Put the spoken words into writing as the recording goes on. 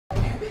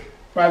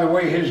By the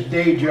way, his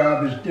day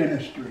job is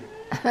dentistry.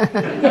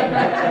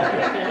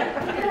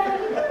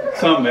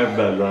 Something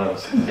everybody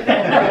loves.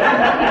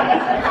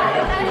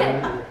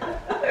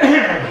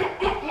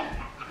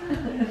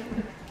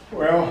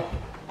 Well,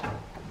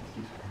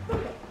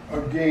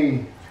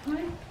 again,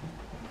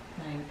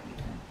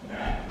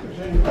 does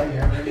anybody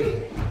have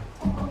anything?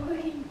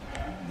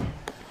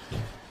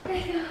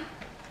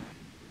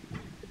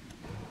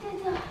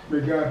 May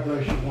God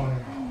bless you one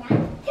and all.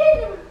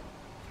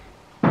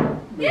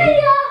 May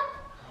He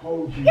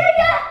hold you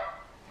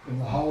in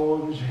the hollow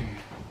of His hand.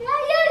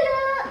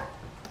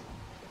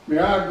 May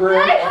our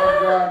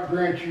God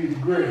grant you the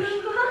grace,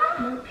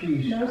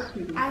 peace,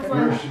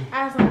 mercy,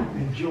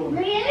 and joy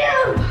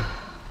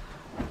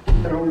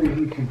that only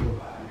He can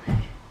provide.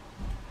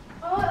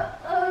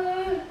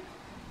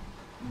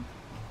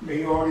 May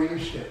He order your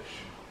steps.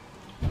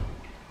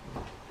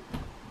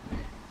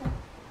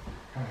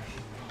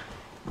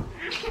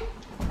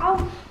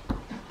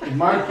 And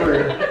my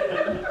prayer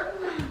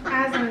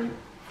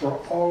for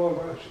all of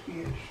us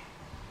is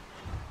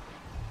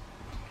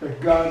that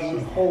God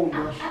would hold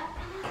us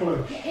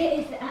close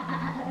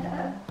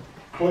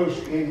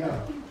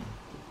enough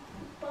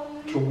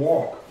to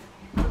walk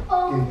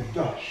in the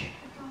dust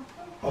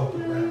of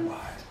the rabbi.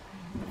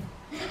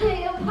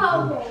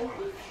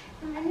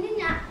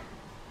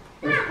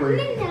 Let's pray.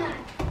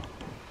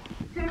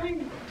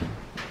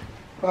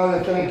 Father,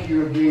 thank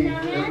you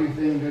again for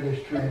everything that has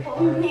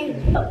transpired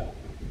today.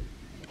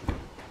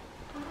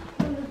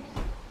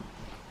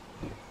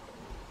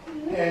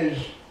 As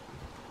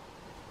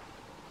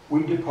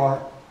we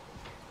depart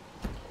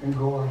and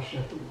go our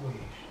separate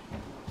ways,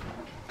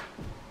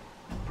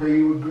 pray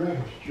you would grant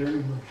us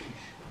journey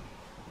mercies.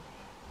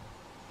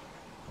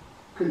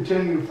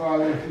 Continue,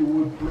 Father, if you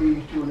would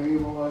please, to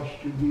enable us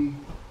to be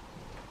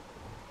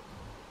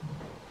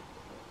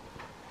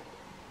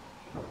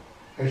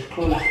as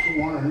close to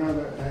one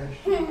another as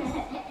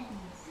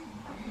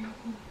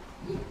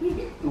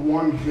the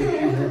ones that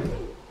you have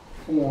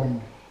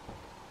formed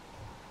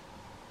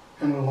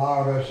and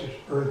allowed us as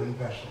earthen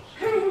vessels.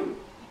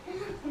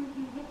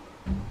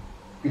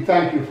 We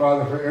thank you,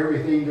 Father, for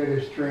everything that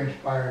has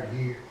transpired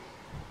here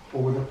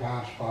over the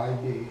past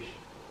 5 days.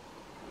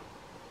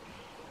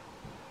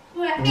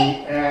 And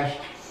we ask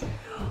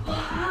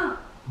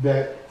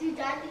that you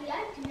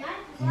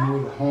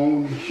would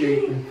hone,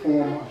 shape, and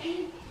form us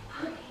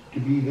to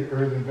be the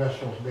earthen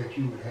vessels that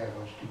you would have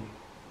us to be.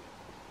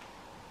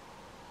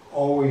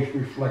 Always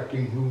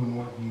reflecting who and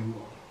what you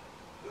are.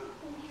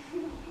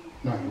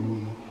 Not who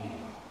and what you are.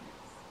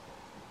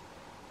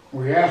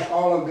 We ask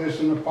all of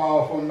this in the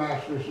powerful,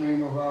 matchless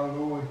name of our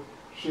Lord,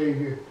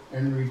 Savior,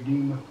 and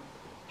Redeemer,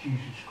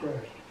 Jesus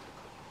Christ,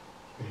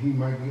 that He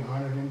might be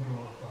honored and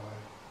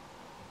glorified.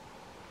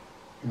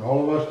 And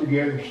all of us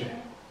together say,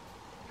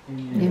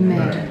 Amen.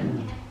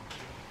 Amen.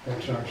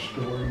 That's our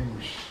story, and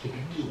we're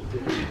sticking to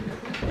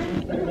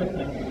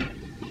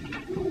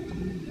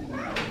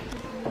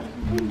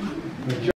it.